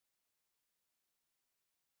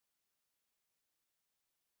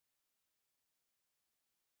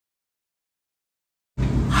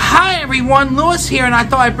everyone, Lewis here, and I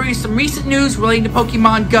thought I'd bring you some recent news relating to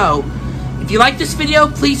Pokemon Go. If you like this video,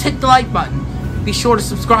 please hit the like button. Be sure to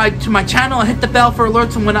subscribe to my channel and hit the bell for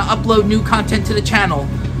alerts on when I upload new content to the channel,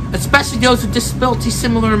 especially those with disabilities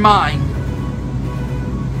similar to mine.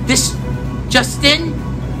 This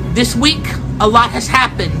week, a lot has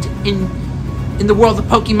happened in the world of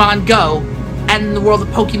Pokemon Go and in the world of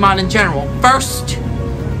Pokemon in general. First,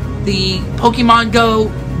 the Pokemon Go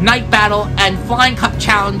Night Battle and Flying Cup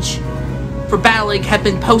Challenge for battling have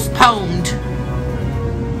been postponed.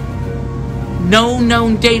 No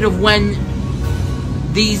known date of when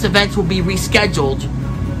these events will be rescheduled.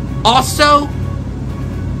 Also,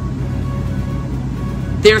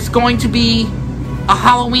 there's going to be a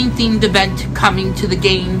Halloween-themed event coming to the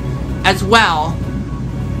game as well.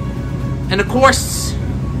 And of course,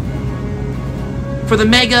 for the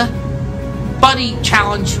Mega Buddy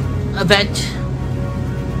Challenge event,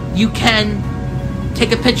 you can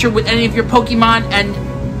take a picture with any of your Pokemon, and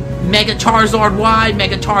Mega Charizard Y,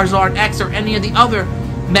 Mega Charizard X, or any of the other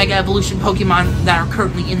Mega Evolution Pokemon that are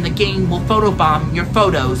currently in the game will photobomb your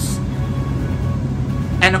photos.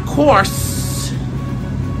 And of course,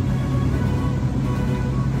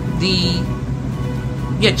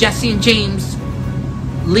 Jesse and James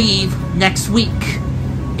leave next week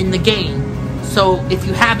in the game. So if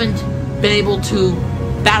you haven't been able to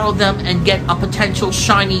battle them and get a potential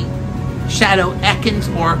shiny Shadow Ekans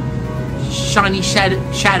or shiny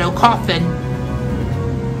Shadow Coffin,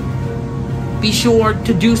 be sure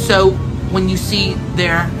to do so when you see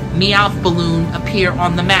their Meowth balloon appear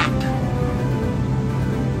on the map.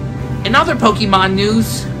 In other Pokemon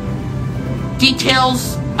news,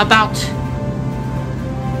 details about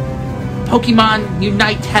Pokemon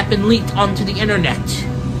Unite have been leaked onto the internet.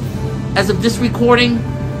 As of this recording,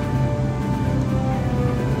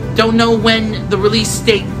 don't know when the release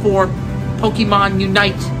date for Pokemon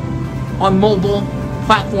Unite on mobile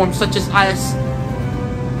platforms such as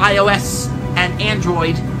iOS and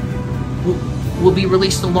Android will be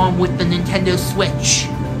released along with the Nintendo Switch.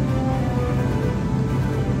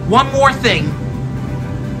 One more thing.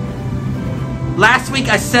 Last week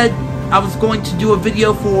I said I was going to do a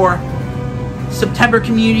video for September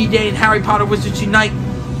Community Day and Harry Potter Wizards Unite.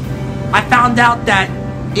 I found out that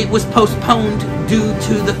it was postponed due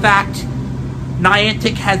to the fact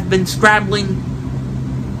Niantic has been scrambling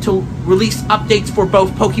to release updates for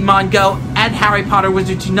both Pokemon Go and Harry Potter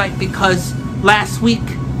Wizards Unite, because last week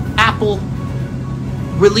Apple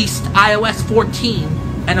released iOS 14,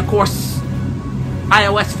 and of course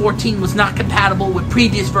iOS 14 was not compatible with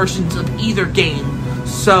previous versions of either game.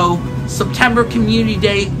 So September Community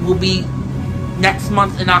Day will be next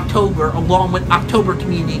month in October, along with October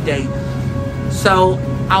Community Day. So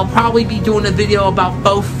I'll probably be doing a video about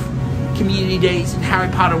both Community Days and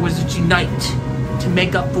Harry Potter Wizards Unite to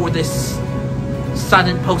make up for this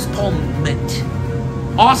sudden postponement.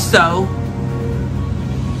 Also,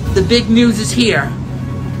 the big news is here.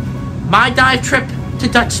 My dive trip to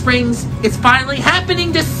Dutch Springs is finally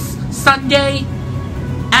happening this Sunday,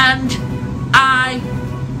 and I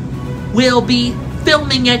will be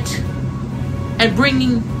filming it and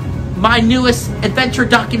bringing my newest adventure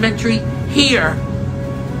documentary here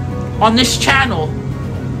on this channel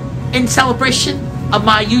in celebration of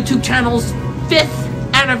my YouTube channel's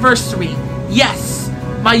 5th anniversary. Yes,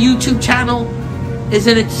 my YouTube channel is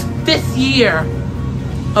in its 5th year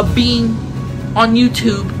of being on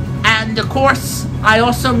YouTube, and of course I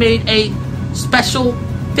also made a special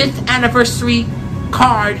 5th anniversary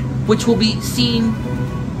card which will be seen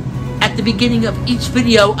at the beginning of each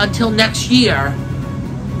video until next year.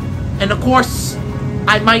 And of course,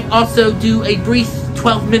 I might also do a brief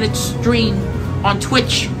 12-minute stream on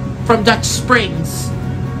Twitch from Dutch Springs.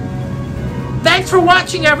 Thanks for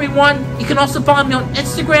watching, everyone. You can also follow me on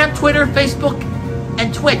Instagram, Twitter, Facebook,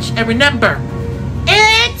 and Twitch. And remember,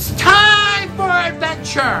 it's time for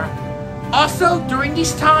adventure! Also, during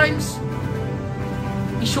these times,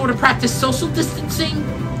 be sure to practice social distancing,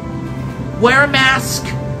 wear a mask,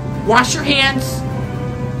 wash your hands,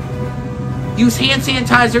 use hand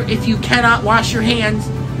sanitizer if you cannot wash your hands,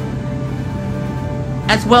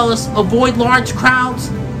 as well as avoid large crowds.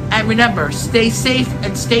 And remember, stay safe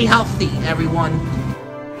and stay healthy, everyone.